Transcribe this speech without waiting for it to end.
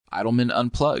Idleman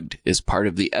Unplugged is part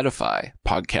of the Edify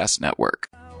podcast network.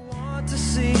 I want to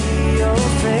see your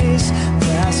face,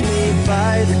 pass me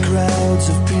by the crowds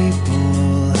of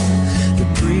people, the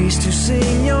priests who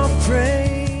sing your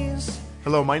praise.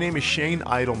 Hello, my name is Shane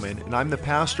Idleman, and I'm the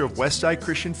pastor of Westside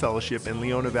Christian Fellowship in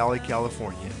Leona Valley,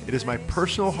 California. It is my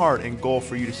personal heart and goal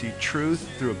for you to see truth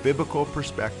through a biblical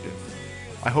perspective.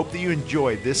 I hope that you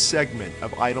enjoy this segment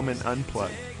of Idleman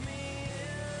Unplugged.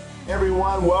 Hey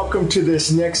everyone, welcome to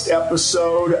this next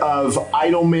episode of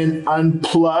Idleman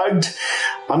Unplugged.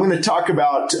 I'm going to talk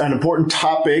about an important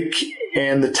topic,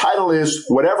 and the title is,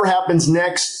 Whatever Happens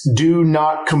Next, Do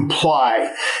Not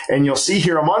Comply. And you'll see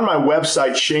here, I'm on my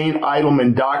website,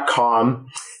 ShaneIdleman.com.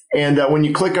 And when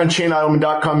you click on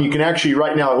ShaneIdleman.com, you can actually,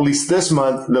 right now, at least this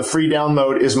month, the free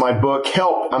download is my book,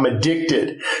 Help, I'm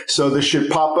Addicted. So this should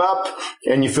pop up,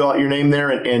 and you fill out your name there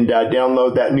and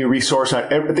download that new resource.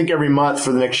 I think every month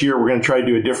for the next year, we're going to try to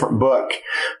do a different book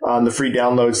on the free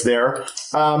downloads there.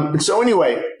 So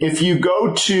anyway, if you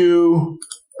go to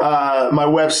my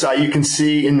website, you can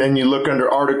see, and then you look under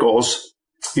articles,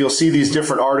 you'll see these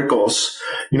different articles.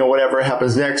 You know, whatever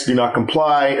happens next, do not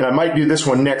comply. And I might do this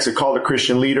one next, a call to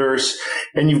Christian leaders.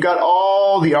 And you've got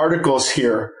all the articles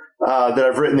here that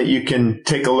I've written that you can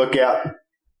take a look at.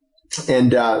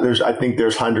 And I think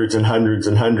there's hundreds and hundreds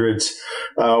and hundreds.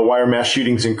 Why are mass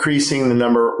shootings increasing? The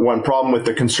number one problem with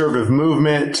the conservative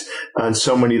movement, and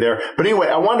so many there. But anyway,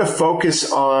 I want to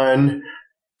focus on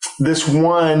this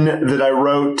one that I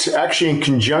wrote actually in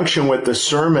conjunction with the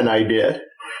sermon I did.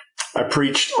 I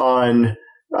preached on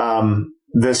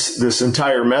this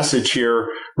entire message here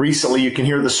recently. You can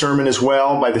hear the sermon as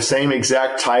well by the same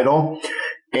exact title.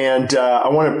 And I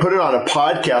want to put it on a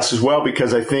podcast as well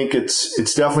because I think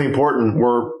it's definitely important.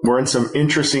 We're in some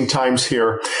interesting times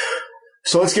here.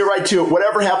 So let's get right to it.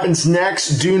 Whatever happens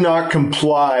next, do not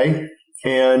comply.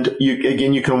 And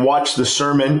you can watch the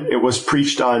sermon. It was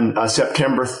preached on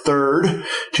September 3rd,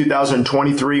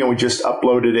 2023, and we just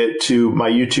uploaded it to my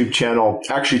YouTube channel,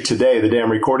 actually today, the day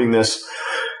I'm recording this.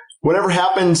 Whatever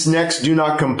happens next, do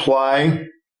not comply.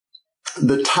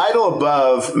 The title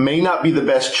above may not be the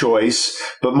best choice,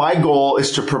 but my goal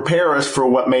is to prepare us for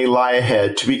what may lie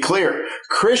ahead. To be clear,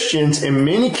 Christians in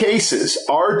many cases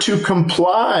are to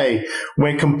comply.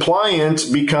 When compliance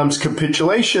becomes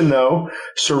capitulation, though,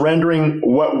 surrendering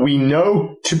what we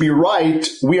know to be right,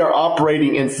 we are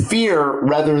operating in fear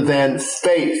rather than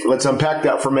faith. Let's unpack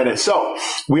that for a minute. So,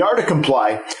 we are to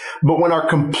comply, but when our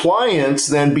compliance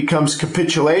then becomes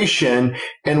capitulation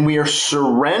and we are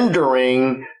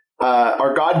surrendering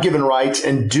our God-given rights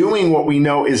and doing what we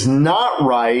know is not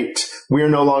right, we are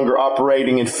no longer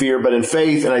operating in fear, but in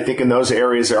faith. And I think in those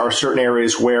areas, there are certain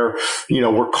areas where,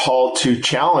 we're called to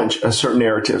challenge certain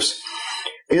narratives.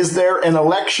 Is there an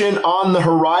election on the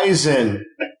horizon?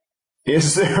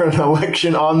 Is there an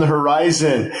election on the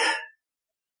horizon?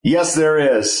 Yes, there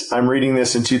is. I'm reading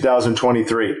this in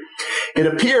 2023. It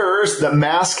appears that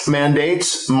mask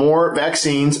mandates, more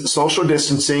vaccines, social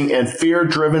distancing, and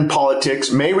fear-driven politics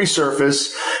may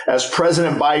resurface as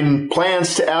President Biden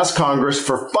plans to ask Congress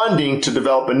for funding to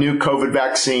develop a new COVID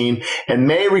vaccine and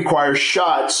may require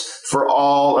shots for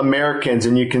all Americans.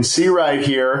 And you can see right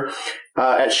here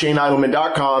at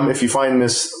ShaneIdleman.com, if you find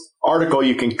this article,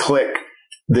 you can click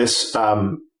this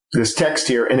text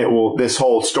here, and this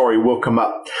whole story will come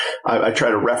up. I try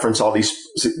to reference all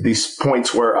these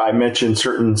points where I mention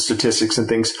certain statistics and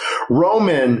things.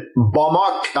 Roman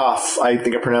Baumachov, I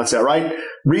think I pronounced that right,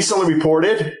 recently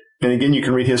reported, and again, you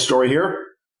can read his story here,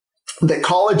 that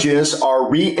colleges are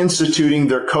reinstituting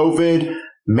their COVID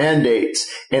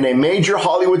mandates. And a major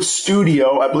Hollywood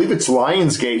studio, I believe it's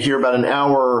Lionsgate here, about an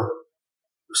hour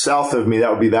south of me,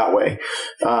 that would be that way,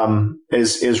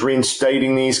 is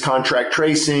reinstating these contract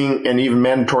tracing and even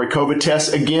mandatory COVID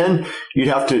tests. Again, you'd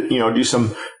have to, do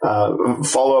some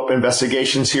follow-up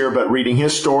investigations here, but reading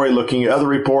his story, looking at other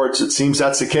reports, it seems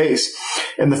that's the case.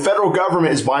 And the federal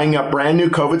government is buying up brand new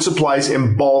COVID supplies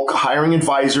in bulk, hiring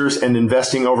advisors, and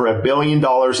investing over $1 billion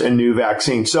in new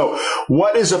vaccines. So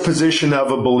what is a position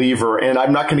of a believer? And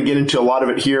I'm not going to get into a lot of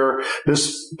it here.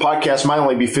 This podcast might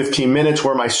only be 15 minutes,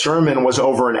 where my sermon was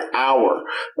over an hour.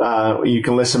 You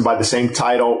can listen by the same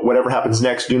title, Whatever Happens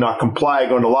Next, Do Not Comply. I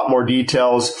go into a lot more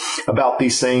details about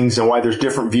these things and why there's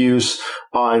different views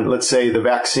on, let's say, the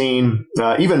vaccine.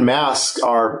 Even masks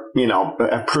are,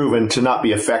 have proven to not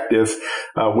be effective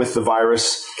with the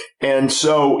virus. And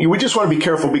so we just want to be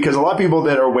careful, because a lot of people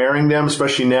that are wearing them,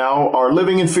 especially now, are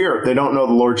living in fear. They don't know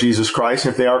the Lord Jesus Christ.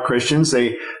 If they are Christians,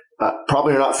 they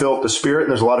probably are not filled with the Spirit,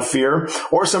 and there's a lot of fear.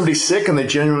 Or somebody's sick and they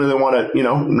genuinely want to,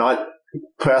 not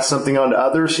pass something on to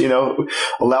others,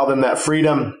 allow them that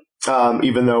freedom,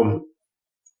 even though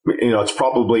it's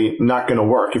probably not going to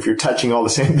work if you're touching all the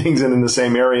same things and in the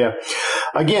same area.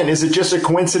 Again, is it just a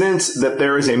coincidence that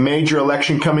there is a major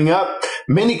election coming up?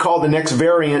 Many call the next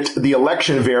variant the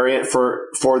election variant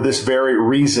for this very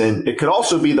reason. It could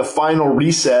also be the final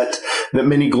reset that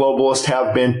many globalists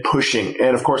have been pushing.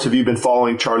 And of course, if you've been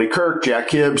following Charlie Kirk, Jack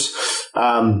Hibbs,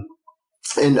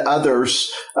 and others,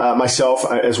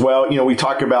 myself as well, we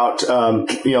talk about,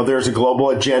 there's a global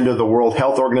agenda, the World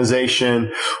Health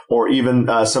Organization, or even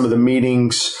some of the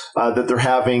meetings that they're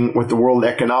having with the World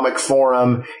Economic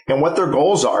Forum and what their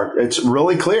goals are. It's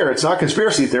really clear. It's not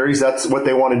conspiracy theories. That's what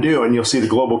they want to do. And you'll see the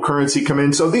global currency come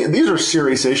in. So these are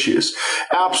serious issues,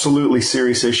 absolutely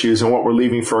serious issues, and what we're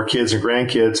leaving for our kids and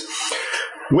grandkids.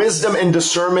 Wisdom and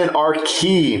discernment are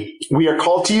key. We are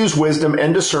called to use wisdom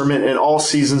and discernment in all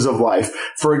seasons of life.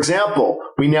 For example,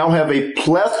 we now have a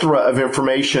plethora of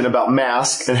information about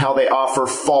masks and how they offer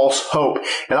false hope.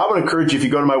 And I would encourage you, if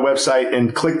you go to my website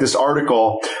and click this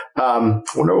article, I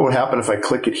wonder what would happen if I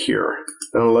click it here.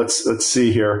 Let's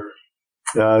see here.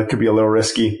 It could be a little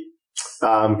risky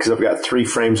because I've got 3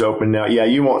 frames open now. Yeah,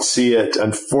 you won't see it,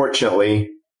 unfortunately.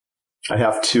 I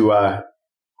have to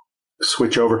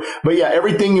switch over. But yeah,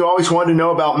 everything you always wanted to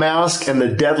know about masks and the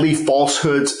deadly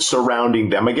falsehoods surrounding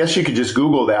them. I guess you could just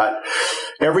Google that.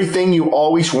 Everything you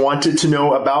always wanted to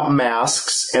know about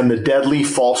masks and the deadly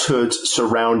falsehoods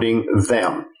surrounding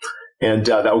them. And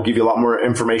that will give you a lot more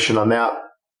information on that.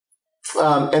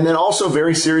 And then also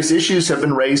very serious issues have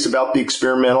been raised about the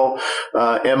experimental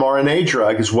mRNA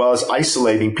drug, as well as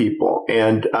isolating people.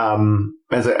 And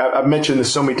as I've mentioned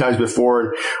this so many times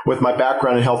before, with my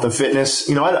background in health and fitness,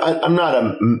 I'm not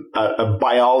a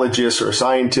biologist or a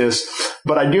scientist,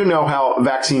 but I do know how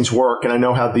vaccines work, and I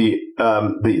know how the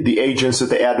agents that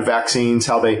they add to vaccines,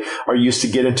 how they are used to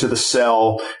get into the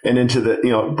cell and into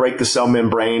the, break the cell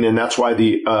membrane. And that's why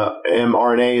the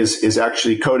mRNA is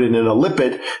actually coated in a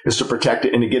lipid, is to protect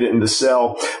it and to get it in the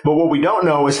cell. But what we don't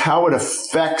know is how it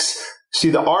affects. See,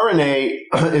 the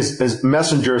RNA is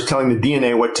messengers telling the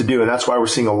DNA what to do, and that's why we're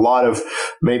seeing a lot of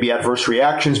maybe adverse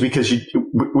reactions, because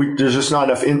there's just not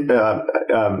enough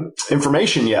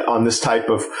information yet on this type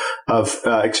of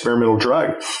experimental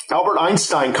drug. Albert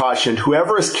Einstein cautioned,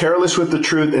 "Whoever is careless with the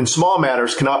truth in small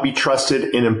matters cannot be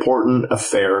trusted in important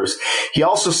affairs." He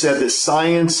also said that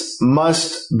science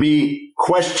must be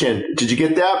questioned. Did you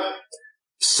get that?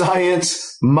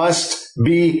 Science must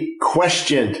be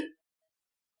questioned.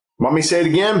 Want me to say it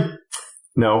again?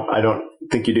 No, I don't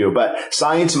think you do. But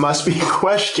science must be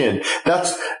questioned.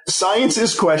 Science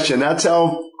is questioned. That's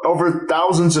how over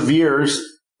thousands of years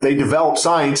they develop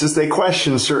science, is they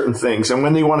question certain things. And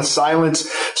when they want to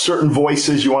silence certain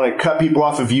voices, you want to cut people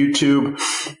off of YouTube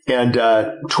and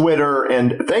Twitter.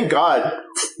 And thank God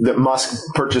that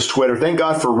Musk purchased Twitter. Thank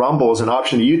God for Rumble as an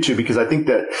option to YouTube, because I think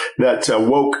that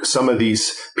woke some of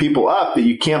these people up, that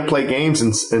you can't play games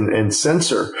and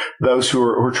censor those who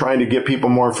are trying to give people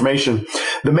more information.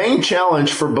 The main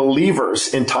challenge for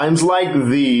believers in times like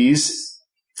these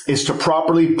is to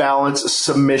properly balance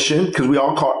submission, because we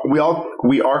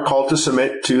are called to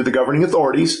submit to the governing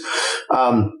authorities,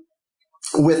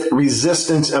 with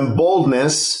resistance and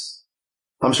boldness.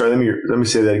 I'm sorry, let me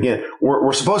say that again.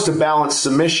 We're supposed to balance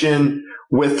submission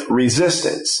with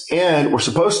resistance, and we're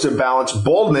supposed to balance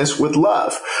boldness with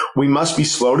love. We must be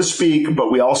slow to speak,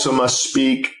 but we also must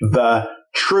speak the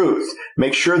truth.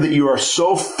 Make sure that you are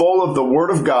so full of the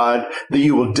Word of God that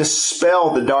you will dispel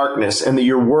the darkness, and that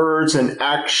your words and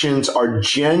actions are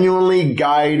genuinely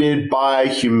guided by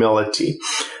humility.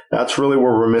 That's really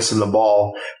where we're missing the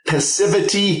ball.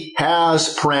 Passivity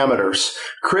has parameters.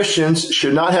 Christians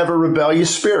should not have a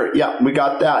rebellious spirit. Yeah, we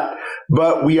got that.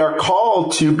 But we are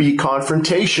called to be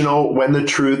confrontational when the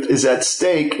truth is at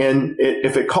stake, and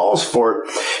if it calls for it.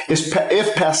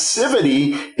 If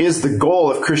passivity is the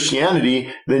goal of Christianity,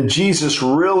 then Jesus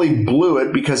really blew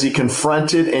it, because he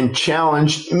confronted and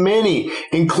challenged many,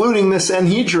 including the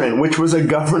Sanhedrin, which was a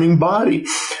governing body.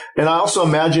 And I also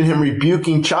imagine him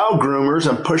rebuking child groomers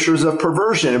and pushers of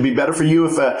perversion. It'd be better for you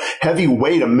if a heavy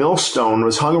weight, a millstone,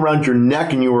 was hung around your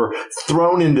neck and you were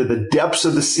thrown into the depths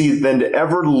of the sea than to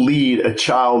ever lead a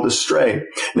child astray.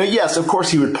 Now, yes, of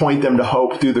course, he would point them to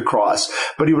hope through the cross,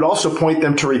 but he would also point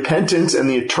them to repentance and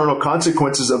the eternal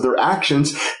consequences of their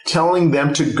actions, telling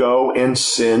them to go and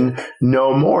sin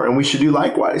no more. And we should do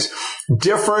likewise.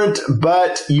 Different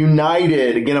but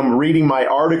united. Again, I'm reading my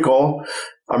article.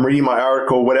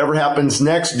 Whatever happens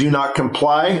next, do not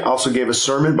comply. I also gave a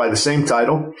sermon by the same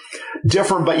title.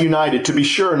 Different but united. To be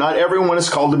sure, not everyone is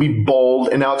called to be bold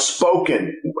and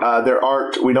outspoken.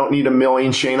 We don't need a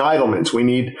million Shane Idlemans. We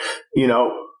need,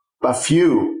 a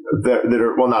few that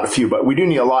are, well, not a few, but we do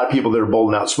need a lot of people that are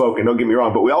bold and outspoken. Don't get me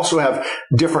wrong. But we also have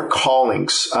different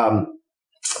callings.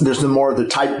 There's the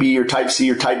type B or type C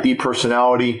or type D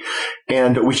personality.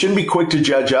 And we shouldn't be quick to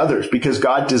judge others because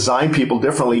God designed people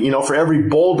differently. For every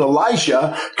bold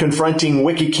Elijah confronting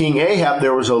wicked King Ahab,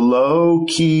 there was a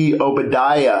low-key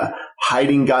Obadiah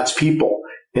hiding God's people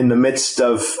in the midst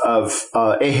of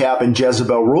Ahab and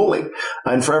Jezebel ruling.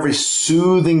 And for every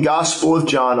soothing gospel of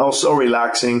John, also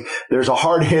relaxing, there's a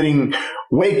hard-hitting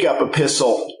wake-up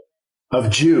epistle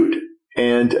of Jude.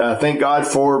 And thank God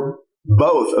for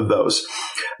both of those.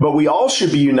 But we all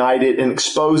should be united in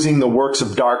exposing the works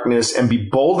of darkness and be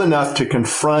bold enough to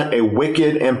confront a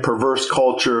wicked and perverse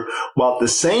culture while at the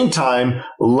same time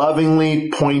lovingly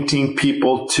pointing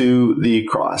people to the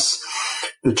cross.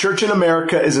 The church in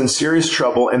America is in serious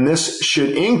trouble, and this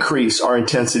should increase our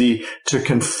intensity to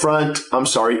confront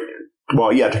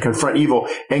evil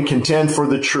and contend for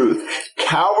the truth.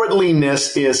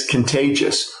 Cowardliness is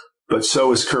contagious, but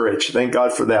so is courage. Thank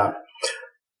God for that.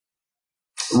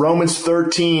 Romans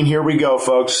 13, here we go,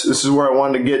 folks. This is where I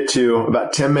wanted to get to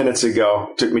about 10 minutes ago.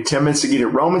 It took me 10 minutes to get here.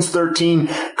 Romans 13,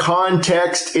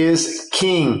 context is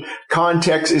king.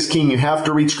 Context is king. You have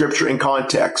to read scripture in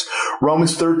context.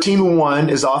 Romans 13:1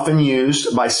 is often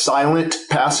used by silent,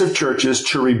 passive churches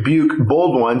to rebuke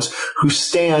bold ones who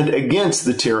stand against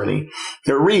the tyranny.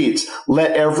 It reads,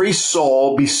 "Let every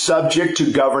soul be subject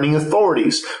to governing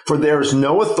authorities, for there is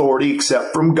no authority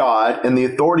except from God, and the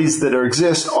authorities that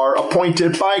exist are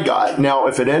appointed by God." Now,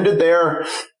 if it ended there,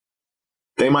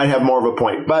 they might have more of a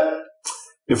point. But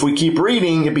if we keep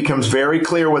reading, it becomes very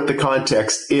clear what the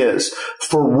context is.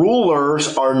 For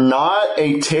rulers are not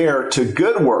a terror to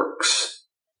good works,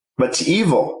 but to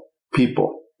evil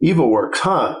people. Evil works,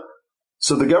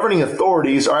 So the governing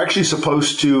authorities are actually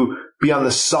supposed to be on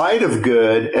the side of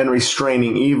good and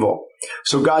restraining evil.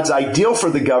 So God's ideal for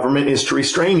the government is to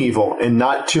restrain evil and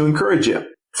not to encourage it.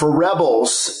 For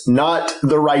rebels, not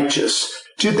the righteous.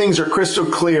 Two things are crystal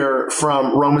clear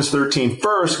from Romans 13.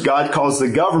 First, God calls the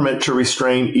government to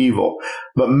restrain evil.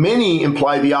 But many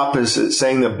imply the opposite,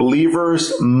 saying that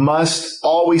believers must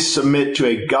always submit to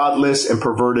a godless and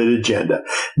perverted agenda.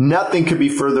 Nothing could be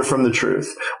further from the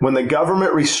truth. When the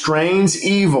government restrains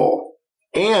evil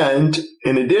and,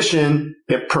 in addition,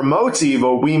 it promotes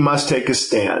evil, we must take a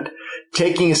stand.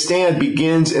 Taking a stand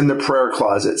begins in the prayer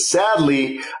closet.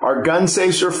 Sadly, our gun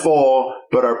safes are full,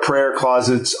 but our prayer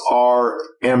closets are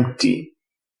empty.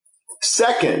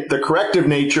 Second, the corrective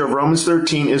nature of Romans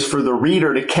 13 is for the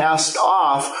reader to cast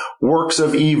off works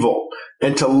of evil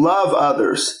and to love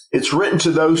others. It's written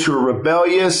to those who are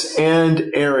rebellious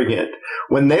and arrogant.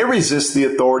 When they resist the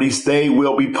authorities, they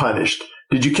will be punished.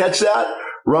 Did you catch that?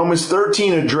 Romans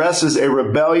 13 addresses a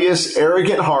rebellious,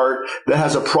 arrogant heart that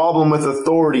has a problem with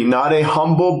authority, not a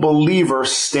humble believer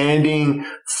standing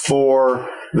for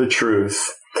the truth.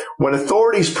 When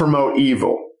authorities promote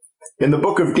evil, in the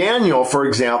book of Daniel, for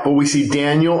example, we see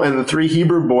Daniel and the 3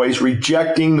 Hebrew boys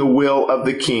rejecting the will of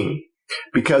the king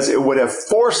because it would have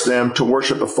forced them to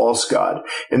worship a false god.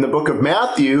 In the book of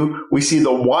Matthew, we see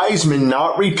the wise men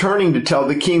not returning to tell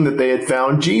the king that they had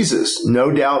found Jesus.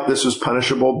 No doubt this was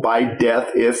punishable by death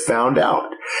if found out.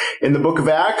 In the book of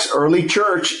Acts, the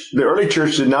early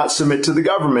church did not submit to the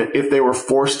government if they were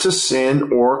forced to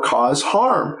sin or cause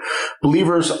harm.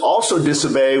 Believers also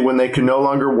disobey when they can no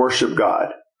longer worship God.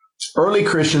 Early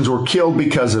Christians were killed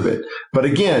because of it. But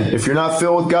again, if you're not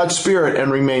filled with God's Spirit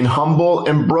and remain humble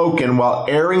and broken while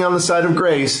erring on the side of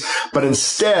grace, but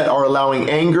instead are allowing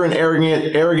anger and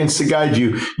arrogance to guide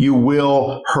you, you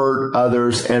will hurt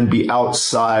others and be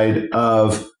outside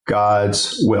of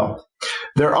God's will.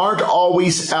 There aren't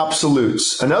always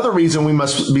absolutes. Another reason we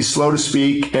must be slow to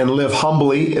speak and live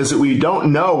humbly is that we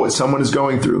don't know what someone is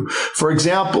going through. For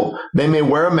example, they may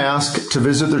wear a mask to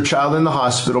visit their child in the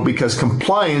hospital because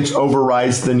compliance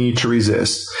overrides the need to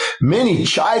resist. Many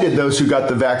chided those who got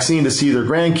the vaccine to see their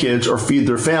grandkids or feed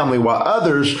their family, while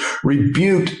others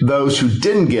rebuked those who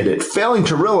didn't get it, failing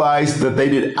to realize that they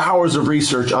did hours of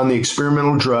research on the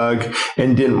experimental drug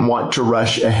and didn't want to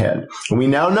rush ahead. We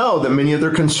now know that many of their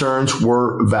concerns were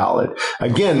valid.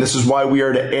 Again, this is why we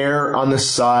are to err on the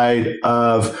side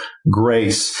of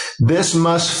grace. This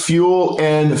must fuel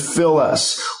and fill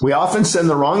us. We often send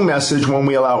the wrong message when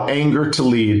we allow anger to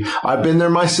lead. I've been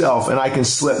there myself, and I can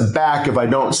slip back if I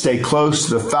don't stay close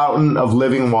to the fountain of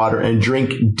living water and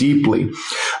drink deeply.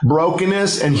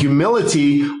 Brokenness and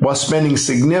humility while spending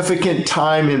significant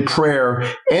time in prayer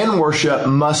and worship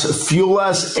must fuel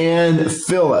us and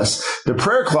fill us. The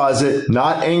prayer closet,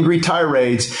 not angry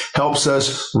tirades, helps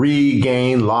us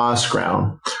regain lost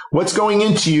ground. What's going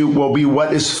into you will be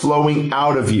what is flowing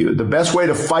out of you. The best way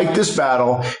to fight this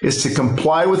battle is to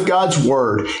comply with God's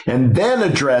word and then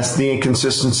address the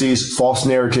inconsistencies, false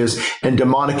narratives, and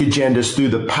demonic agendas through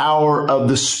the power of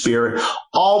the Spirit.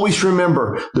 Always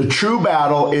remember, the true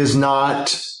battle is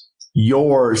not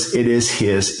yours. It is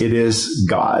His. It is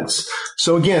God's.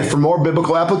 So again, for more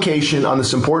biblical application on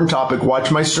this important topic,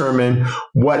 watch my sermon,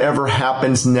 Whatever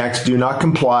Happens Next, Do Not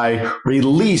Comply,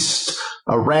 released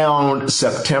around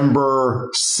September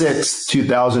 6th,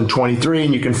 2023.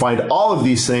 And you can find all of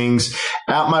these things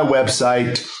at my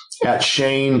website at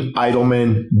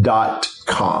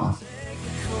ShaneIdleman.com.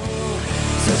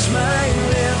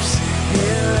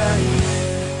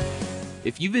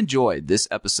 If you've enjoyed this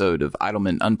episode of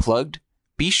Idleman Unplugged,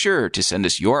 be sure to send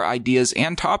us your ideas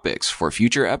and topics for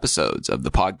future episodes of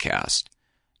the podcast.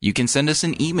 You can send us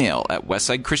an email at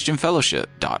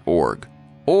westsidechristianfellowship.org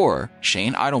or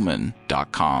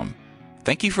ShaneIdleman.com.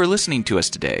 Thank you for listening to us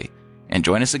today, and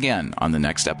join us again on the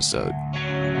next episode.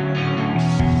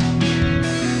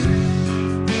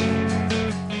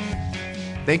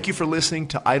 Thank you for listening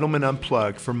to Idleman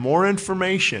Unplugged. For more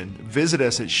information, visit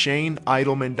us at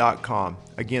ShaneIdleman.com.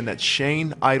 Again, that's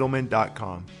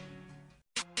ShaneIdleman.com.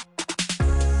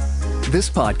 This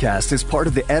podcast is part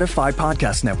of the Edify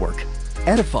Podcast Network.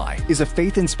 Edify is a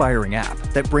faith-inspiring app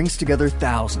that brings together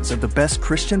thousands of the best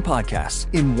Christian podcasts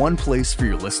in one place for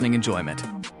your listening enjoyment.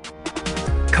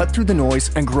 Cut through the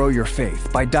noise and grow your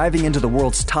faith by diving into the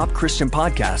world's top Christian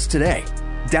podcasts today.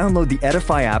 Download the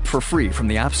Edify app for free from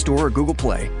the App Store or Google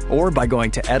Play, or by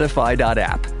going to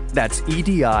edify.app. That's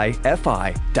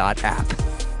EDIFI.app.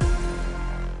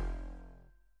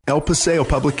 El Paseo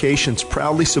Publications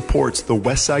proudly supports the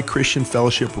Westside Christian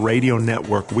Fellowship Radio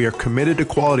Network. We are committed to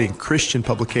quality in Christian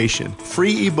publication.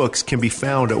 Free ebooks can be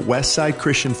found at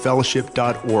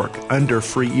westsidechristianfellowship.org under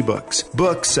free ebooks.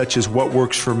 Books such as What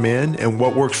Works for Men and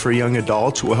What Works for Young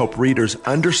Adults will help readers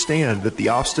understand that the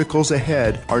obstacles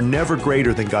ahead are never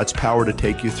greater than God's power to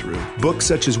take you through. Books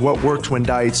such as What Works When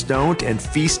Diets Don't and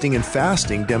Feasting and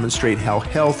Fasting demonstrate how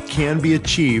health can be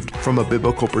achieved from a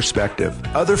biblical perspective.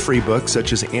 Other free books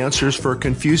such as Answers for a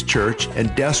Confused Church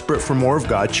and Desperate for More of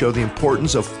God show the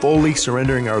importance of fully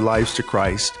surrendering our lives to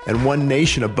Christ. And One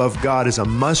Nation Above God is a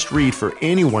must-read for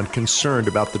anyone concerned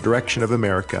about the direction of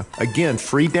America. Again,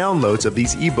 free downloads of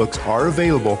these ebooks are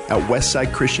available at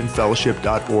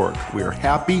westsidechristianfellowship.org. We are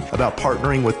happy about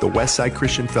partnering with the Westside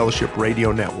Christian Fellowship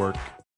Radio Network.